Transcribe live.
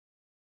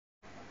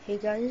Hey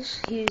guys,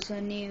 here's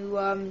a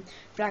new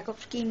Black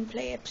Ops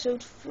gameplay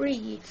episode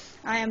 3.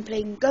 I am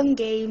playing gun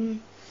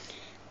game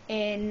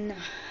in,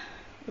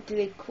 what do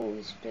they call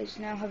this place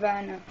now?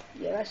 Havana.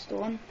 Yeah, that's the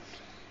one.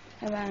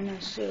 Havana,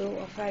 so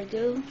off I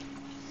go.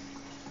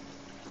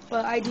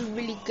 Well, I do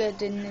really good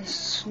in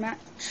this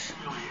match.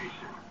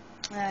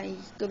 I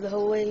go the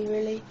whole way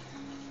really.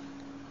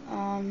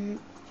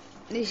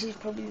 This is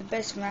probably the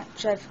best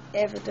match I've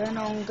ever done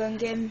on gun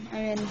game. I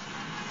mean,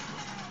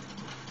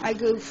 I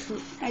go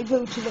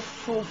to the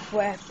fourth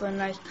weapon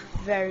like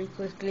very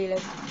quickly.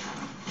 Like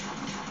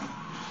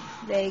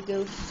there you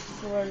go,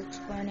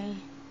 420.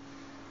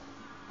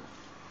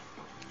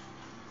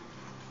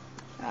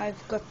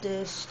 I've got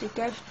the stick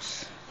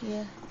out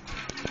here.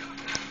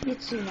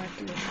 It's too much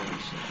to look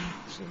at,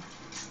 so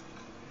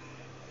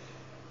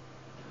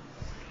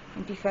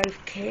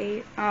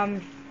 25k.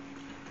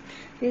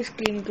 This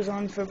game goes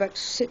on for about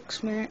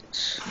 6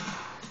 minutes.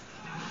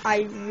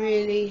 I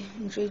really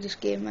enjoy this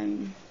game. I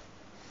mean,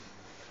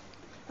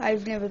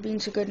 I've never been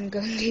so good in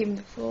gun game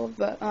before,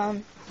 but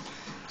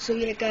so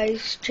yeah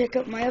guys, check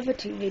out my other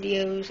 2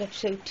 videos,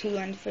 episode 2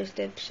 and first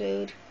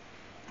episode.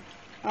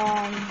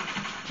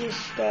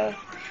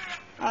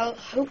 I'll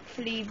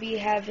hopefully be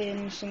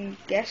having some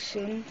guests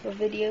soon for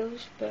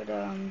videos, but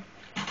I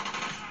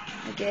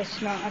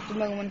guess not at the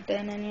moment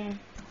then anyway.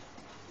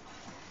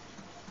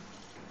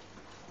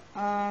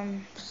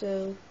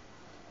 So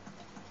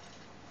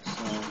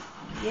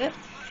yep,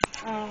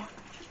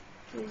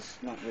 there's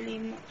not really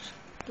much.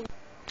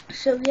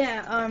 So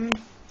yeah,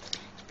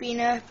 it's been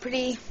a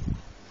pretty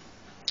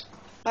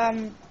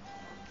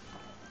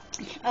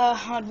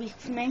hard week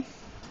for me.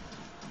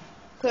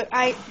 But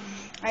I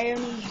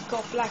only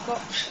got Black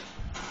Ops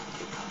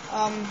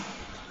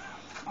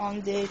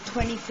on the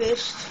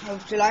 21st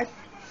of July.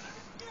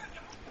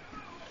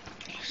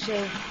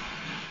 So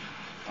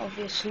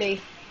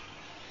obviously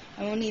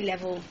I'm only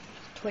level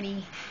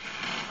 20.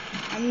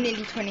 I'm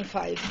nearly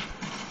 25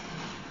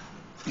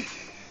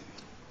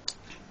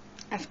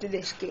 after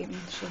this game,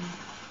 so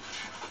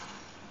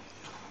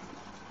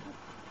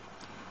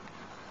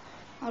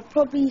I'll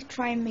probably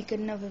try and make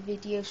another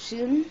video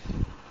soon,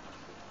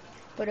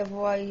 but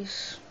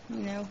otherwise,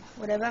 you know,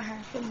 whatever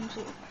happens,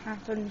 it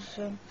happens.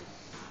 So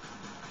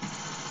I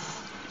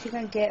think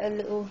I get a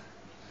little,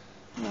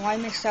 no, I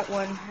missed that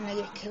one and I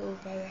get killed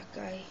by that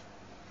guy.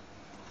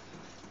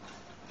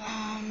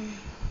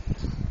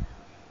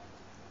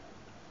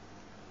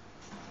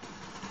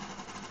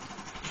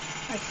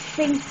 I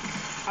think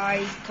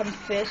I come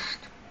first.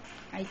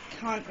 I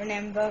can't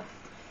remember,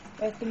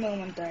 but at the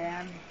moment I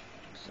am.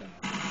 So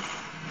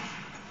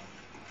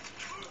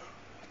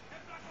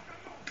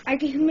I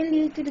get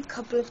humiliated a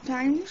couple of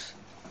times,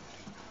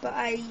 but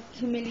I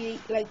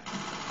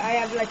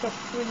have like a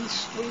free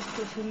streak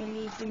of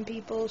humiliating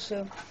people,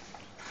 so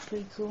it's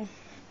pretty cool.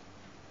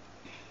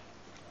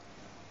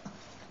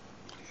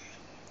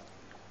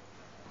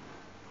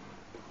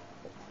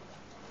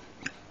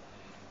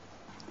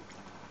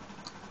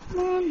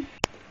 Come on.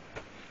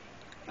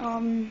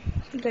 I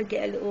think I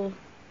get a little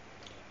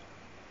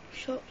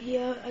shot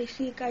here. I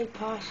see a guy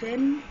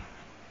passing.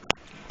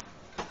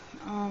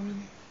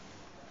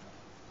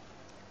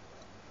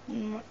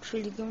 What's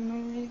really going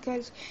on really,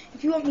 guys?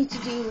 If you want me to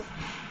do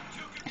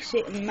a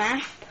certain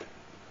map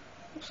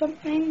or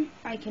something,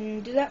 I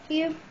can do that for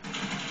you.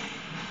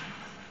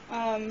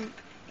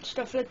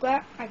 Stuff like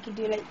that. I can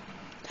do, like,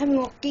 tell me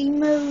what game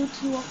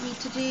modes you want me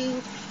to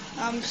do,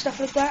 stuff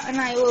like that, and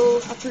I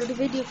will upload a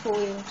video for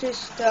you.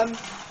 Just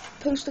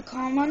post a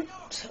comment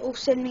or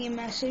send me a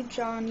message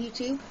on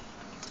YouTube,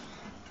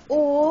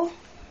 or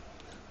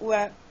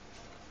well,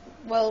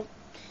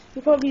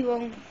 you probably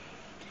won't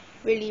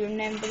really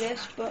remember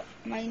this, but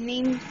my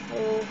name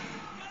for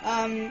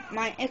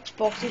my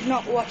Xbox is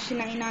not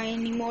Watson99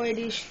 anymore. It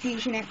is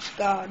Fusion X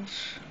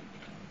Guards,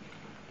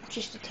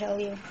 just to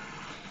tell you.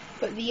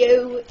 But the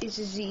O is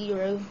a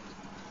 0,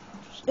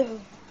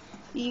 so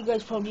you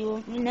guys probably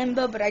won't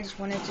remember, but I just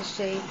wanted to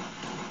say.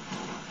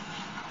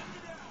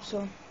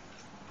 So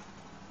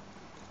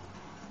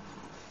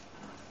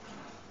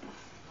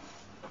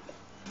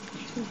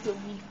I think the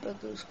Reaper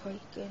goes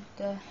quite good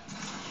there.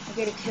 I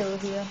get a kill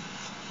here.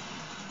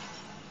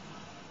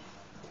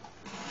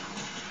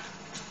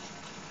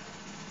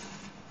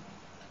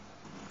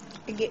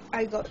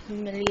 I got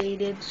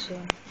humiliated, so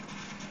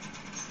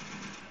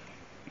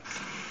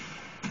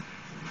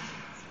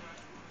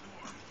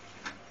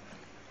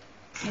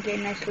I get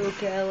a nice little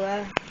kill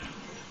there.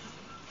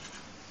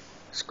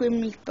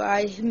 Scream Reaper,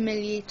 I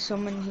humiliate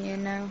someone here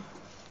now.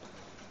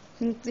 I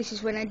think this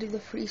is when I do the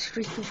free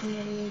streak of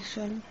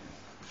humiliation.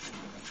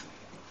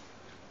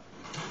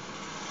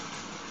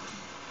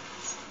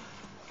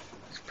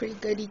 It's pretty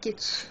good, he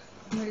gets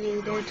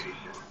humiliated.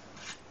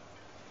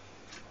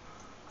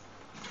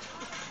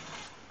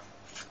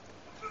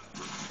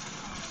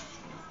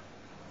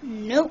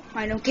 Nope,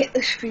 I don't get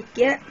the streak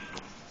yet.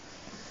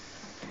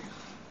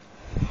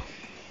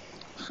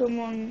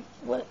 Someone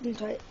weapon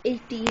type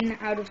 18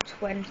 out of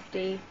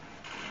 20.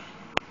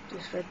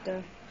 Just right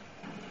there.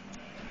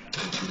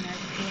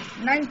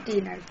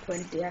 19 out of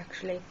 20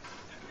 actually.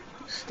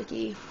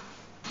 Sticky.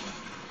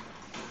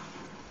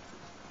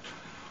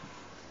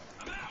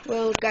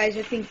 Well guys,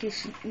 I think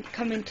it's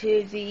coming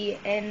to the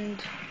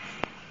end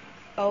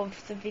of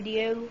the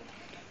video.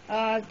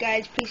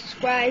 Guys, please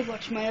subscribe,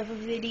 watch my other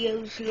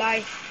videos,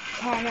 like,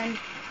 comment,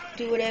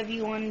 do whatever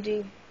you want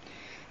to do.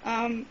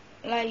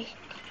 Like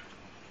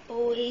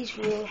always,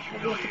 we'll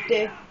have a look at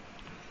the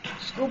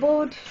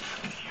scoreboard,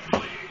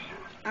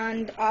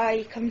 and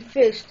I come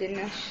first in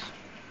this,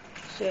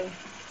 so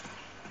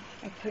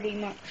I pretty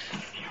much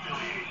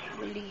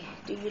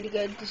do really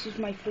good. This is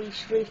my free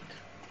streak.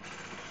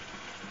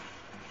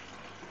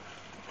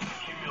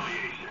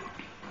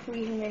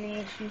 3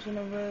 humiliations in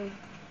a row.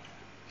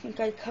 I think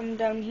I come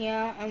down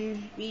here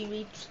and we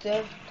reach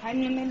the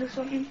time limit or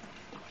something.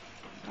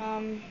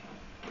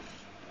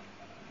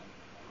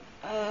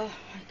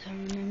 I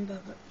can't remember,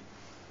 but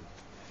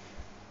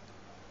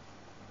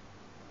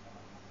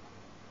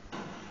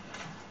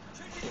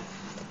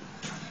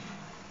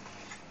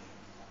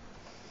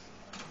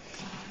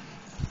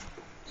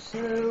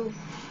so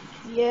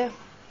yeah,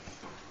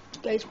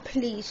 guys,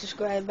 please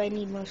subscribe. I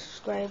need more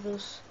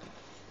subscribers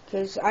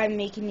because I'm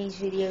making these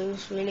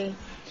videos really.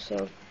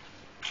 So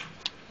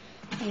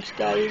thanks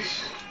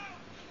guys.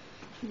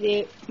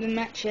 The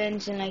match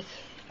ends in like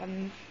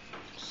in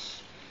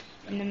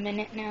a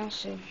minute now,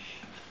 so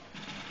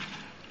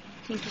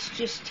I think it's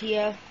just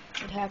here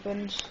it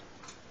happens.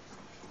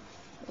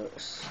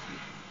 Oops.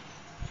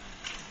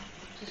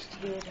 Just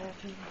here it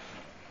happens.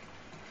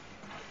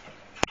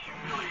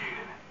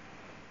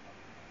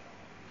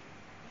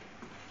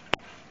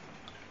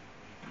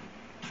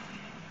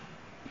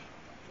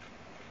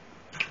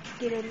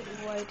 Get a little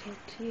white hit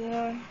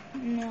here.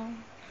 No.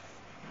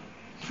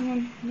 Come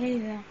on, nearly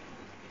there.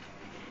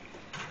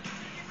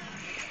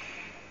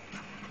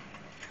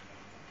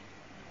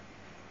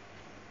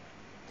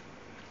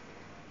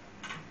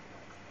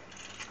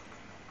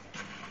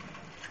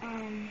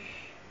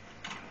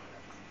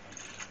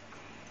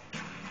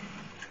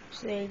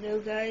 So there you go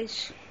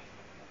guys.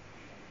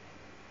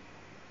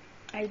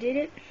 I did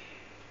it.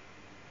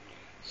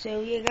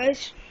 So yeah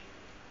guys,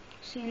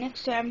 see you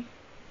next time.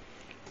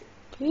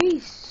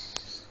 Peace.